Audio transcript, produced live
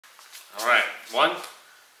All right, 1,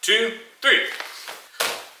 2, 3.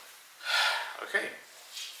 Okay,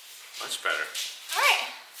 much better. All right.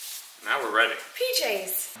 Now we're ready.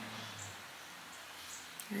 PJs.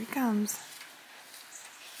 Here he comes.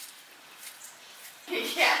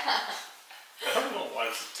 Yeah. I don't know why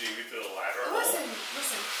it's a TV through the ladder. Listen.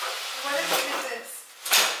 What if we do this?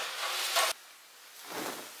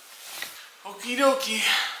 Okie dokie.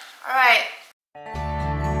 All right.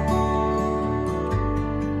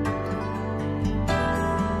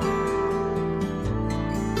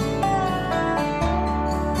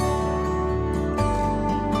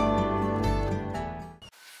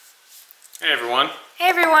 Hey everyone. Hey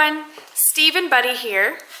everyone. Steve and Buddy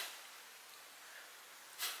here.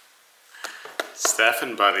 Steph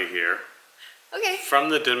and Buddy here. Okay. From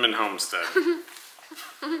the Denman Homestead.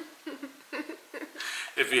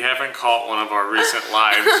 If you haven't caught one of our recent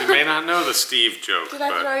lives, you may not know the Steve joke. Did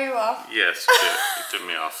I throw you off? Yes, you did. You threw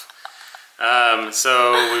me off.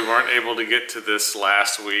 So we weren't able to get to this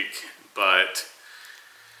last week, but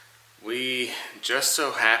we just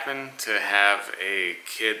so happened to have a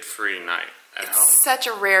kid-free night at home. Such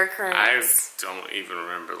a rare occurrence. I don't even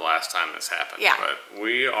remember the last time this happened. Yeah. But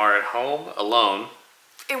we are at home alone.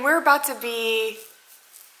 And we're about to be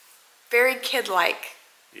very kid-like.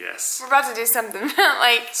 Yes. We're about to do something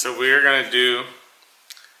like... So we are going to do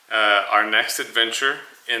our next adventure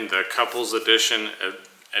in the Couples Edition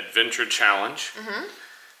Adventure Challenge. Mm-hmm.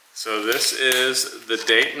 So this is the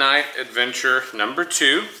date night adventure number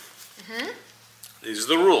 2. Mm-hmm. These are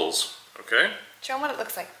the rules, okay? Show them what it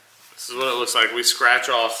looks like. This is what it looks like. We scratch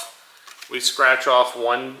off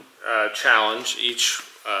one challenge each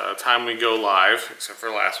time we go live, except for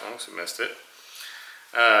the last one, so we missed it.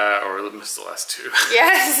 Or missed the last 2.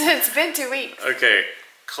 Yes, it's been 2 weeks. Okay,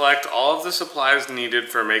 collect all of the supplies needed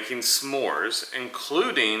for making s'mores,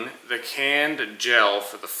 including the canned gel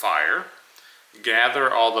for the fire. Gather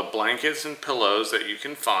all the blankets and pillows that you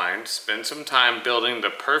can find. Spend some time building the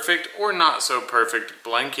perfect or not so perfect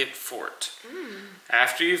blanket fort.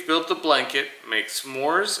 After you've built the blanket, make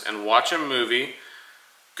s'mores and watch a movie.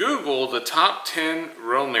 Google the top 10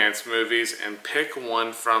 romance movies and pick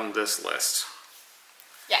one from this list.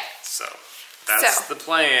 Yeah. So, that's the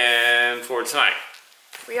plan for tonight.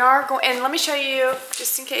 We are going, and let me show you,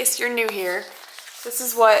 just in case you're new here, this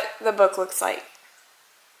is what the book looks like.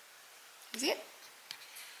 You see it?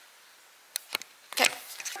 Okay.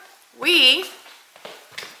 We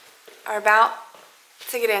are about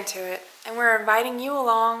to get into it, and we're inviting you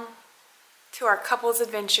along to our couples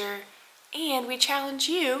adventure, and we challenge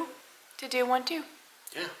you to do one too.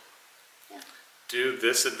 Yeah. Do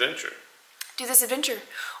this adventure. Do this adventure.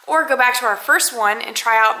 Or go back to our first one and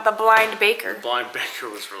try out the blind baker. The blind baker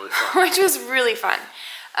was really fun. Which was really fun.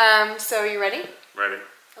 So you ready? Ready.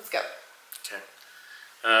 Let's go. Okay.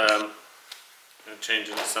 Gonna change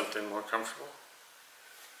into something more comfortable.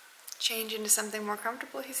 Change into something more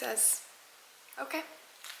comfortable, he says. Okay.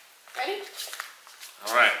 Ready?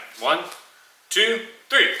 All right. 1, 2,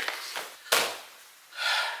 3.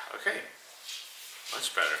 Okay.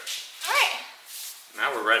 Much better. All right.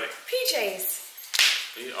 Now we're ready. PJs.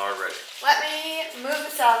 We are ready. Let me move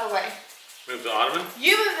this out of the way. Move the ottoman?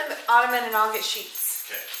 You move the ottoman and I'll get sheets.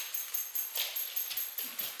 Okay.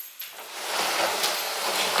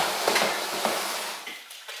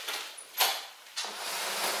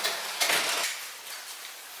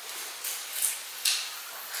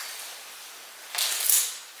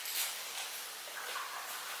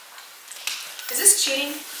 Is this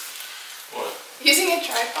cheating? What? Using a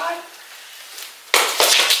tripod?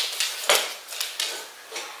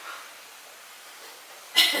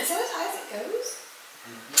 Is that as high as it goes?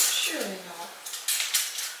 Mm-hmm. Surely not.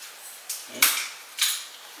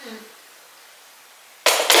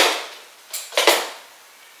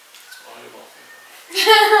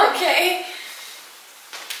 Okay.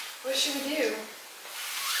 What should we do?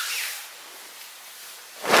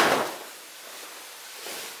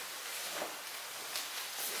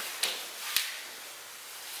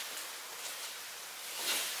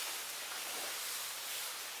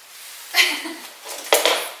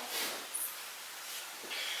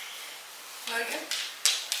 Okay.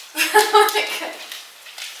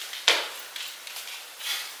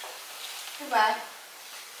 Goodbye.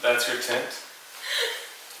 That's your tent?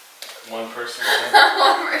 One person tent?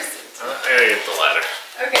 One person. I gotta get the ladder.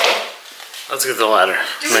 Okay. Let's get the ladder.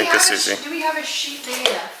 Make this easy. Do we have a sheet big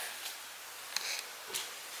enough?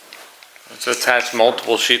 Let's attach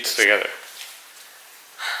multiple sheets together.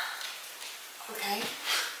 Okay.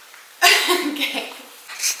 Okay.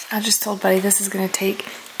 I just told Buddy this is going to take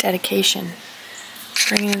dedication.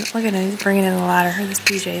 Look at him, he's bringing in the ladder. This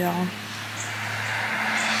PJ's on.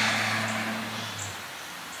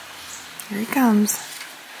 Here he comes.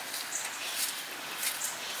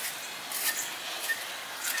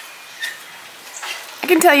 I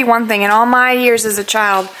can tell you one thing, in all my years as a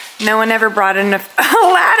child, no one ever brought in a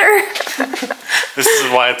ladder. This is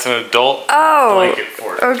why it's an adult blanket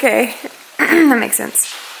fort. Okay. That makes sense.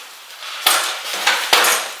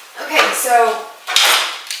 Okay, so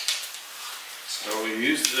we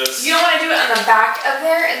use this. you don't want to do it on the back of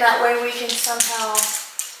there, and that way we can somehow,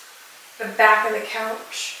 the back of the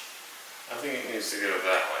couch. I think it needs to go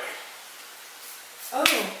that way. Oh.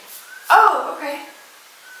 Oh, okay.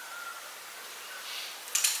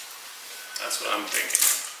 That's what I'm thinking.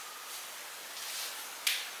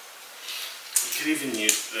 You could even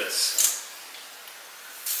use this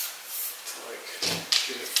to like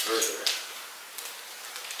get it further.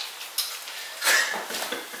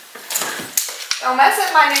 Don't mess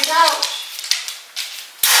up my new couch.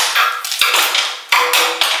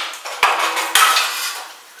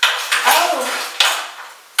 Oh.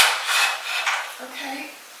 Okay.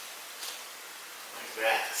 Like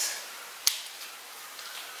that.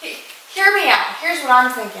 Hey, hear me out. Here's what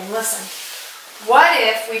I'm thinking. Listen. What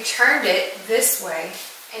if we turned it this way,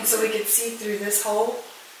 and so we could see through this hole,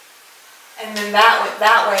 and then that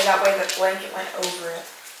way the blanket went over it.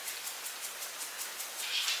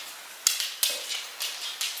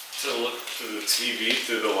 To look through the TV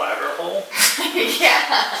through the ladder hole?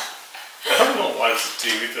 Yeah. I don't want to watch the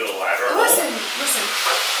TV through the ladder hole. Listen.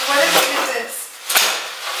 What if we did this?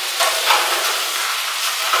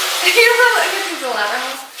 You want to look through the ladder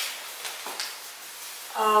hole?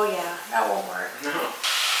 Oh yeah, that won't work. No.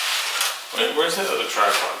 Wait, where's that other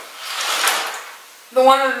tripod? The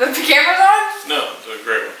one with the camera's on? No, the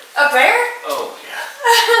gray one. Up there? Oh, yeah.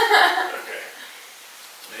 Okay.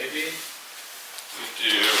 Maybe we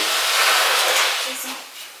do.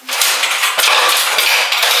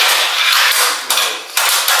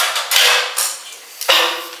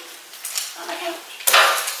 On my couch.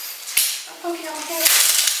 I'm poking on my couch.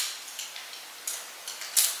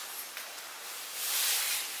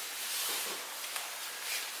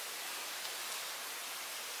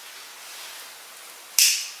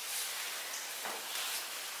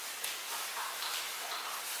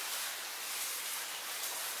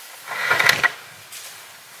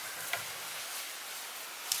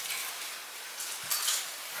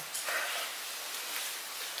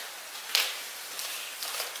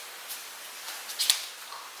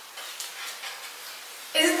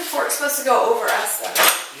 Isn't the fork supposed to go over us though?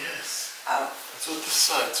 Yes. Oh. That's what this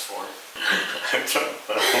side's for. I don't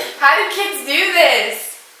know. How do kids do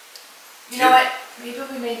this? You know what? Maybe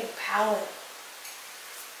we make a pallet.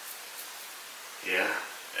 Yeah.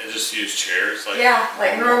 And just use chairs like. Yeah,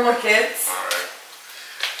 like normal kids.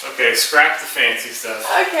 Alright. Okay, scrap the fancy stuff.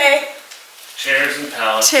 Okay. Chairs and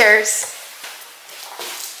pallets. Cheers.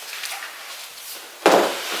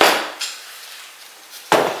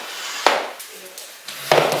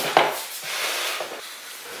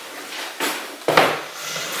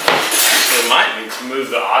 We might need to move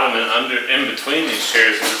the ottoman in between these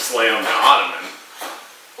chairs and just lay on the ottoman.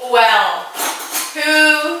 Well,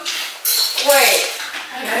 wait.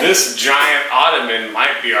 Okay. This giant ottoman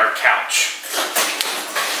might be our couch.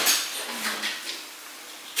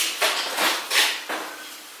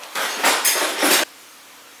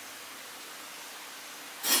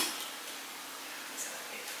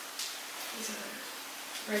 These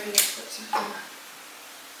are regular clips.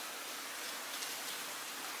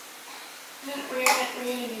 We're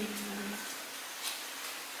gonna need them.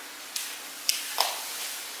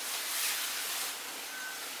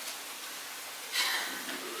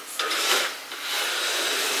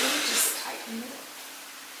 Just tighten it.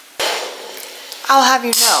 I'll have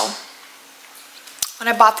you know, when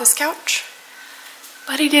I bought this couch,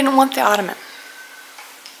 Buddy didn't want the ottoman.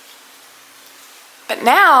 But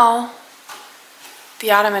now,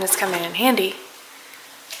 the ottoman is coming in handy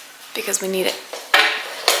because we need it.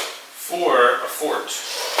 For a fort.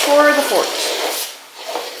 For the fort.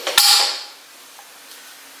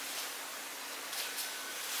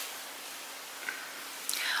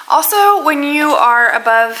 Also, when you are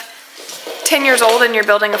above 10 years old and you're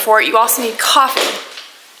building a fort, you also need coffee.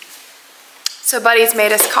 So Buddy's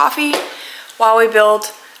made us coffee while we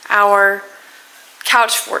build our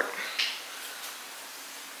couch fort.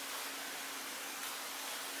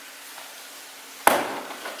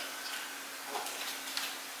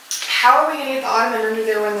 How are we gonna get the ottoman under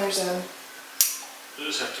there when there's a... You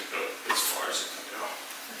just have to go as far as it can go.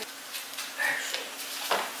 Actually.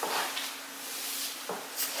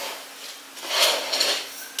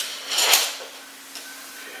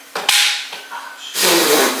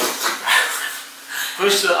 Okay.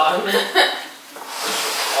 Push the ottoman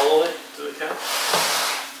all the way to the Okay.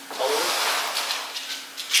 Hold it.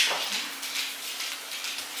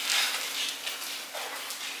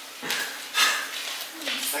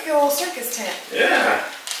 It's like a little circus tent. Yeah.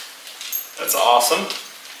 That's awesome.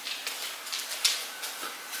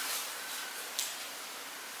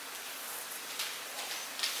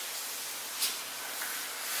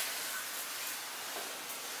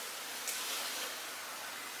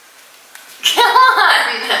 Come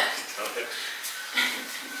on! Okay.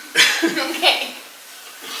 Okay.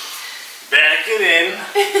 Back it in.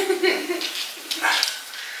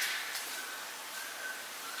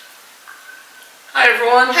 Hi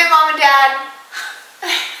everyone. Hi, Mom and Dad.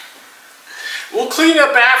 We'll clean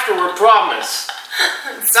up afterward, promise.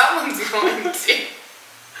 Someone's going to.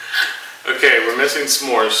 Okay, we're missing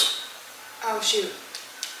s'mores. Oh, shoot.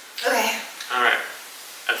 Okay. Alright.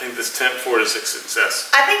 I think this tent fort is a success.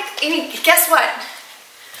 I think, guess what?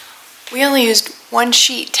 We only used one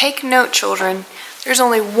sheet. Take note, children. There's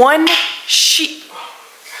only one sheet.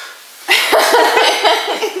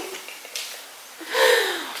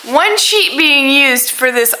 One sheet being used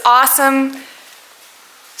for this awesome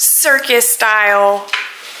circus-style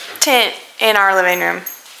tent in our living room.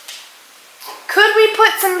 Could we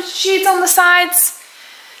put some sheets on the sides?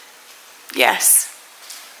 Yes.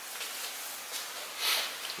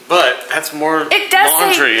 But that's more It does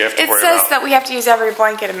laundry you have to it worry says about. that we have to use every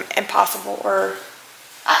blanket impossible, or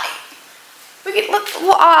we could look.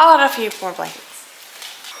 Well, I'll add a few more blankets.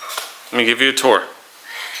 Let me give you a tour.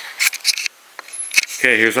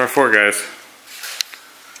 Okay, here's our fort, guys.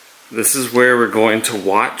 This is where we're going to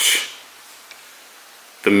watch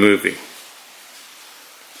the movie.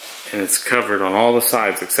 And it's covered on all the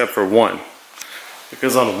sides except for one.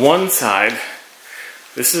 Because on one side,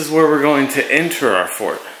 this is where we're going to enter our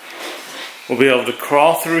fort. We'll be able to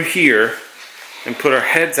crawl through here and put our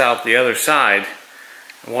heads out the other side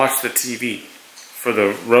and watch the TV for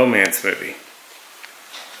the romance movie.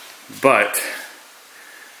 But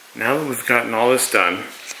now that we've gotten all this done,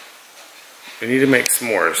 we need to make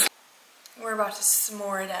s'mores. We're about to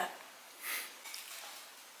s'more it up.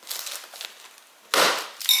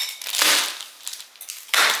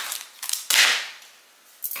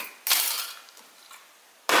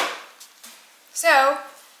 So,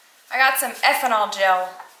 I got some ethanol gel.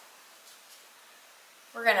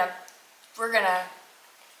 We're gonna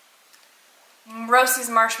roast these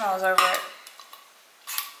marshmallows over it.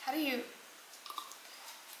 How do you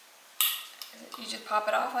just pop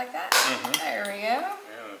it off like that? Mm-hmm. There we go. Yeah,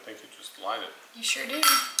 I think you just light it. You sure do.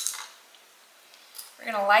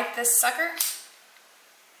 We're gonna light this sucker.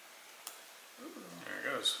 Ooh.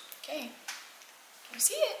 There it goes. Okay. Can you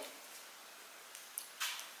see it?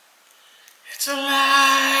 It's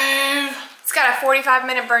alive! It's got a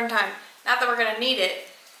 45-minute burn time. Not that we're gonna need it.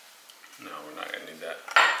 No, we're not gonna need that.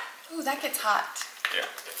 Ooh, that gets hot. Yeah.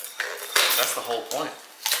 That's the whole point.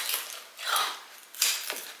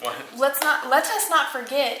 What? Let us not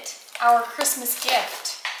forget our Christmas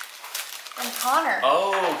gift from Connor.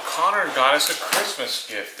 Oh, Connor got us a Christmas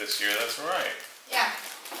gift this year, that's right. Yeah.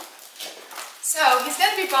 So he's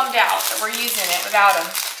gonna be bummed out that we're using it without him.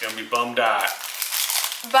 He's gonna be bummed out.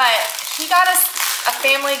 But he got us a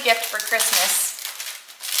family gift for Christmas.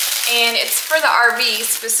 And it's for the RV,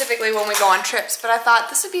 specifically when we go on trips. But I thought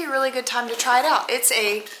this would be a really good time to try it out. It's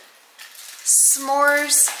a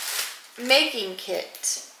s'mores making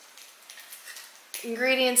kit.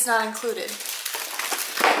 Ingredients not included.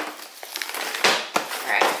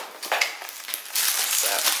 Alright.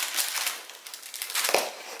 So,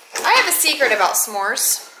 I have a secret about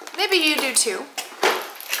s'mores. Maybe you do too.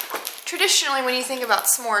 Traditionally, when you think about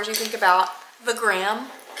s'mores, you think about the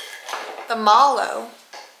graham, the mallow,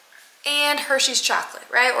 and Hershey's chocolate,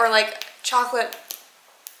 right? Or like chocolate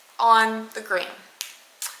on the graham.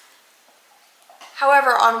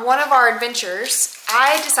 However, on one of our adventures,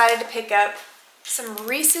 I decided to pick up some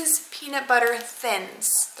Reese's Peanut Butter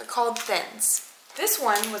Thins. They're called Thins. This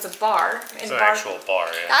one was a bar. It's an actual bar,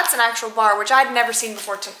 yeah. That's an actual bar, which I'd never seen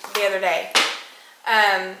before the other day.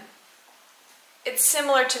 It's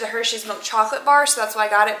similar to the Hershey's Milk Chocolate Bar, so that's why I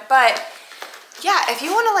got it. But yeah, if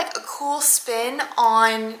you want like a cool spin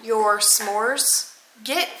on your s'mores,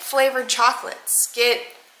 get flavored chocolates. Get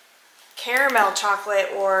caramel chocolate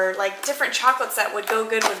or like different chocolates that would go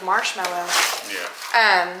good with marshmallow. Yeah.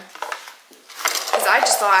 Because I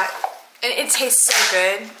just thought, and it tastes so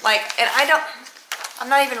good. Like, and I'm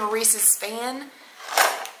not even a Reese's fan.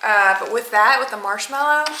 But with that, with the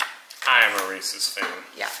marshmallow. I am a Reese's fan.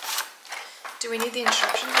 Yeah. Do we need the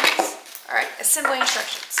instructions on this? All right, assembly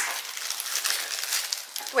instructions.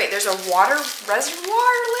 Wait, there's a water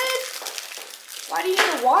reservoir lid? Why do you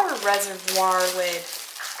need a water reservoir lid?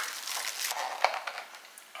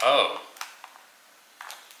 Oh.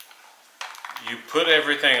 You put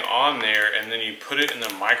everything on there and then you put it in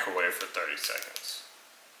the microwave for 30 seconds.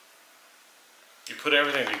 You put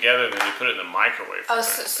everything together and then you put it in the microwave for 30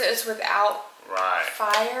 seconds. So it's without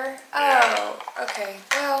fire? Yeah. Oh, okay.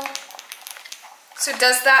 Well, so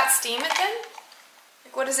does that steam it then?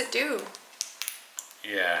 Like, what does it do?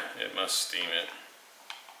 Yeah, it must steam it.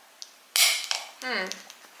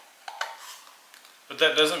 But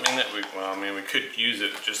that doesn't mean that well, I mean, we could use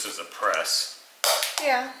it just as a press.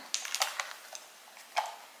 Yeah.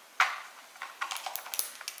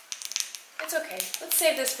 It's okay. Let's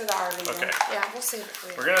save this for the RV. Okay. Then. Yeah, we'll save it for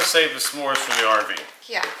you. We're going to save the s'mores for the RV.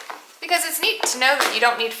 Yeah. Because it's neat to know that you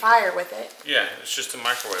don't need fire with it. Yeah, it's just a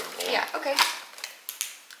microwavable. Yeah, okay.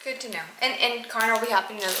 Good to know. And Connor will be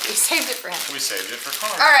happy to know that we saved it for him. We saved it for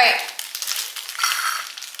Connor. All right.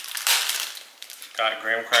 Got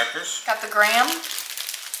graham crackers. Got the graham.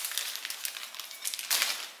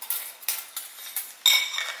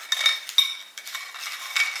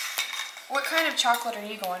 What kind of chocolate are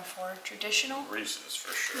you going for? Traditional? Reese's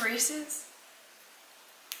for sure. Reese's?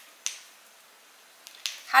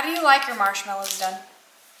 How do you like your marshmallows done?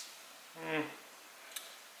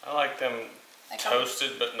 I like them Like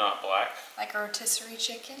toasted but not black. Like a rotisserie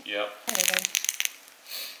chicken? Yep. Okay, then.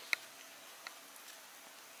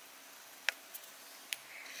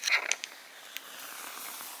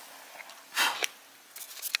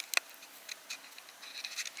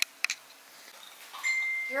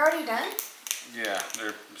 You're already done? Yeah,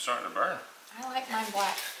 they're starting to burn. I like mine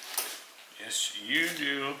black. Yes, you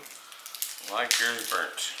do like yours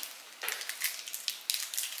burnt.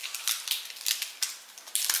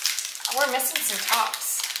 We're missing some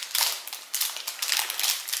tops.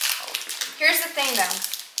 Here's the thing though.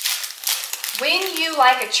 When you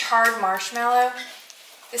like a charred marshmallow,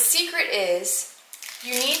 the secret is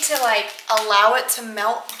you need to like allow it to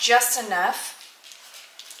melt just enough.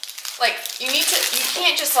 Like you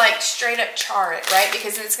can't just like straight up char it, right?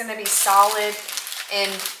 Because it's gonna be solid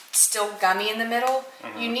and still gummy in the middle.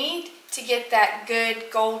 You need to get that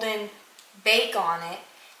good golden bake on it.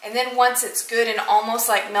 And then once it's good and almost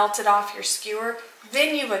like melted off your skewer,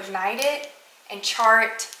 then you ignite it and char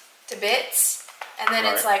it to bits. And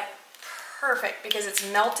then it's like perfect because it's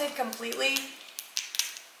melted completely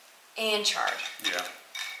and charred. Yeah.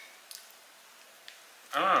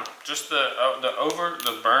 I don't know, just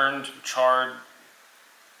the burned, charred,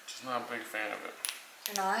 just not a big fan of it.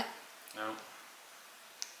 You're not? No.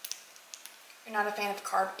 You're not a fan of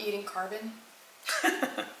eating carbon?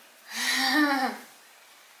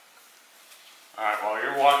 Alright,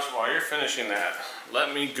 while you're finishing that,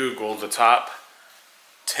 let me Google the top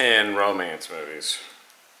 10 romance movies.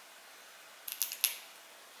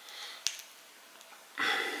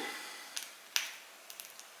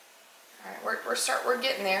 Alright, we're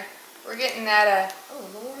getting there. We're getting that, oh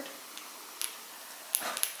Lord.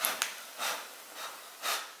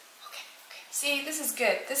 Okay. See, this is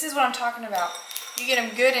good. This is what I'm talking about. You get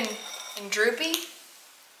them good and droopy.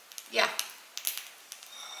 Yeah.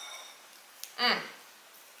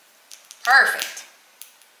 Perfect.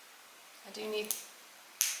 I do need, this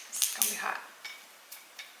is gonna be hot.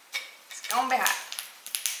 It's gonna be hot.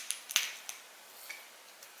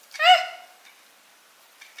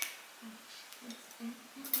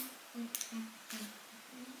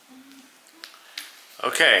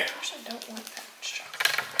 Okay. Gosh, I don't want that much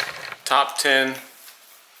chocolate. Top 10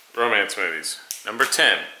 romance movies. Number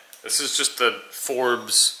 10. This is just the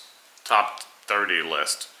Forbes top 30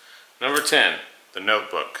 list. Number 10, The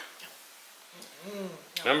Notebook. No.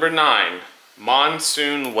 Number 9,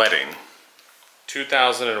 Monsoon Wedding,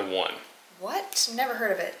 2001. What? Never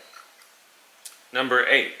heard of it. Number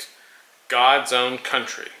 8, God's Own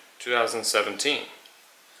Country, 2017.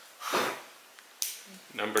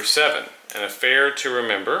 Number 7, An Affair to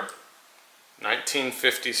Remember,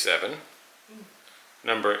 1957.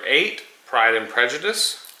 Number 8, Pride and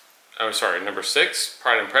Prejudice. Oh, sorry, number 6,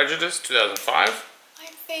 Pride and Prejudice, 2005. My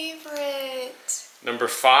favorite. Number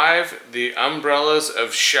 5, The Umbrellas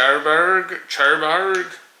of Cherbourg.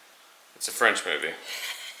 It's a French movie.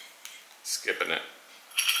 Skipping it.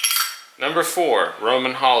 Number 4,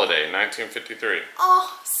 Roman Holiday, 1953.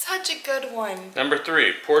 Oh, such a good one. Number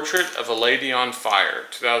 3, Portrait of a Lady on Fire,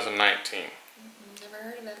 2019. Never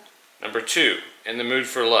heard of it. Number 2, In the Mood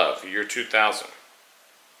for Love, year 2000.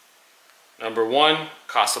 Number 1,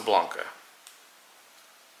 Casablanca.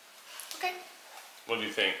 Okay. What do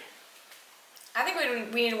you think? I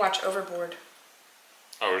think we need to watch Overboard.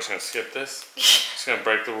 Oh, we're just going to skip this? Just going to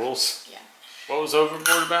break the rules? Yeah. What was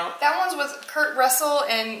Overboard about? That one's with Kurt Russell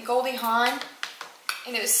and Goldie Hawn,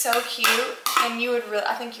 and it was so cute, and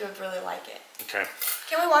I think you would really like it. Okay.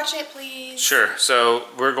 Can we watch it, please? Sure. So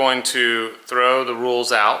we're going to throw the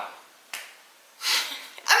rules out.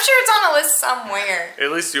 I'm sure it's on a list somewhere.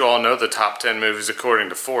 At least you all know the top 10 movies according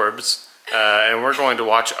to Forbes. And we're going to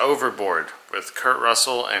watch Overboard with Kurt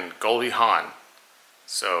Russell and Goldie Hawn.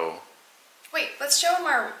 So... Wait, let's show them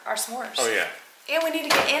our s'mores. Oh, yeah. And we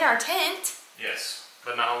need to get in our tent. Yes,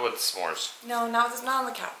 but not with s'mores. No, not on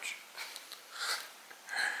the couch.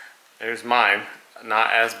 There's mine,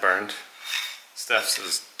 not as burned. Steph's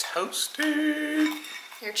is toasted.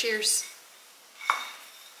 Here, cheers.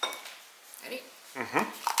 Ready? Mm-hmm.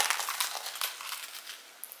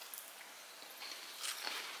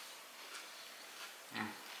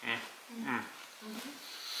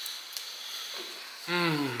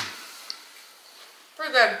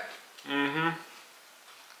 Pretty good.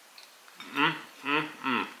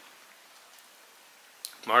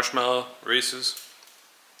 Marshmallow, Reese's.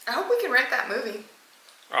 I hope we can rent that movie.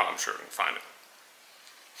 Oh, I'm sure we can find it.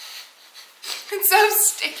 It's so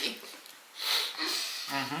sticky.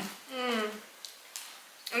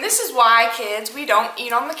 And this is why, kids, we don't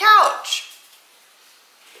eat on the couch.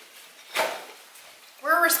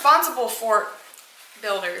 We're responsible for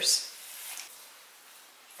builders.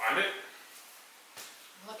 Find it?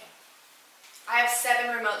 I'm looking. I have 7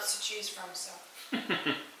 remotes to choose from, so.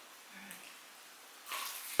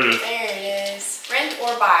 There it is. Rent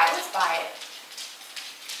or buy. Let's buy it.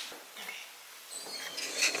 Okay.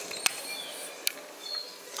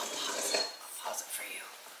 I'll pause it. I'll pause it for you.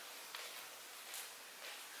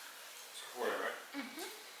 It's recorded, right?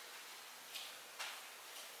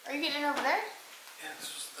 Are you getting in over there? Yeah, this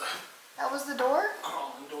was the That was the door?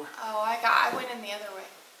 crawling door. Oh, I went in the other way.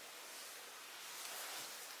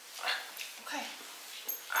 Okay.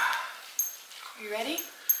 Are you ready?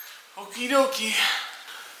 Okie dokie.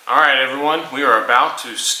 Alright everyone, we are about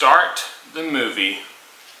to start the movie.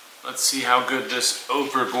 Let's see how good this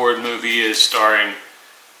Overboard movie is, starring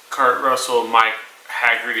Kurt Russell, Mike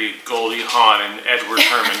Haggerty, Goldie Hawn, and Edward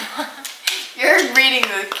Herman. You're reading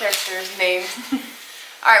the characters' names.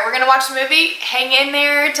 Alright, we're gonna watch the movie. Hang in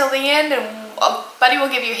there till the end and Buddy will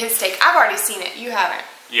give you his take. I've already seen it, you haven't.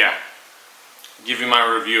 Yeah. Give you my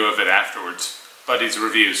review of it afterwards. Buddy's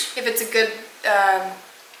reviews. If it's a good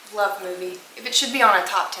love movie. If it should be on a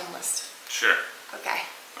top 10 list. Sure. Okay.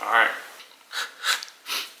 Alright.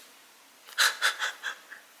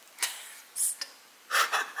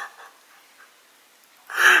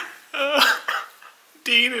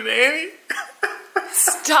 Dean and Annie?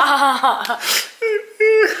 Stop.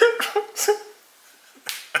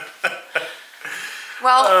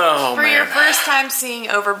 Well, for your first time seeing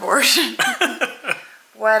Overboard,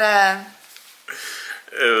 what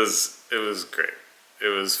It was great. It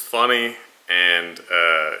was funny and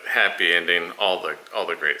happy ending. All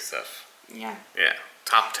the great stuff. Yeah. Yeah.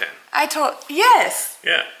 Top 10. Yes.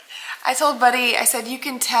 Yeah. I told Buddy, I said, you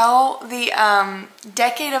can tell the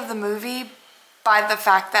decade of the movie by the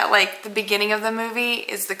fact that, like, the beginning of the movie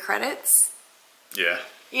is the credits. Yeah.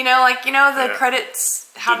 You know, like, the credits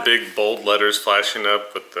have... The big bold letters flashing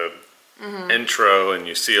up with the intro and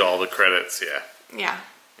you see all the credits. Yeah. Yeah.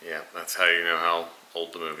 Yeah, that's how you know how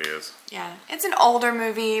old the movie is. Yeah. It's an older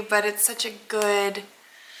movie, but it's such a good...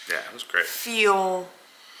 Yeah, it was great. Feel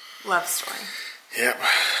love story. Yep.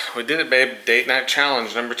 We did it, babe. Date night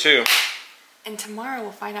challenge number 2. And tomorrow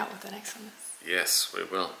we'll find out what the next one is. Yes, we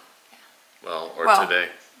will. Yeah. Well, today.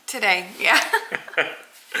 Today, yeah.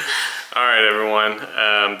 All right, everyone.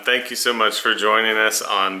 Thank you so much for joining us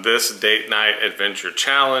on this date night adventure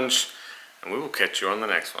challenge. And we will catch you on the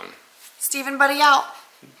next one. Steve and Buddy out.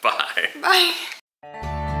 Bye. Bye.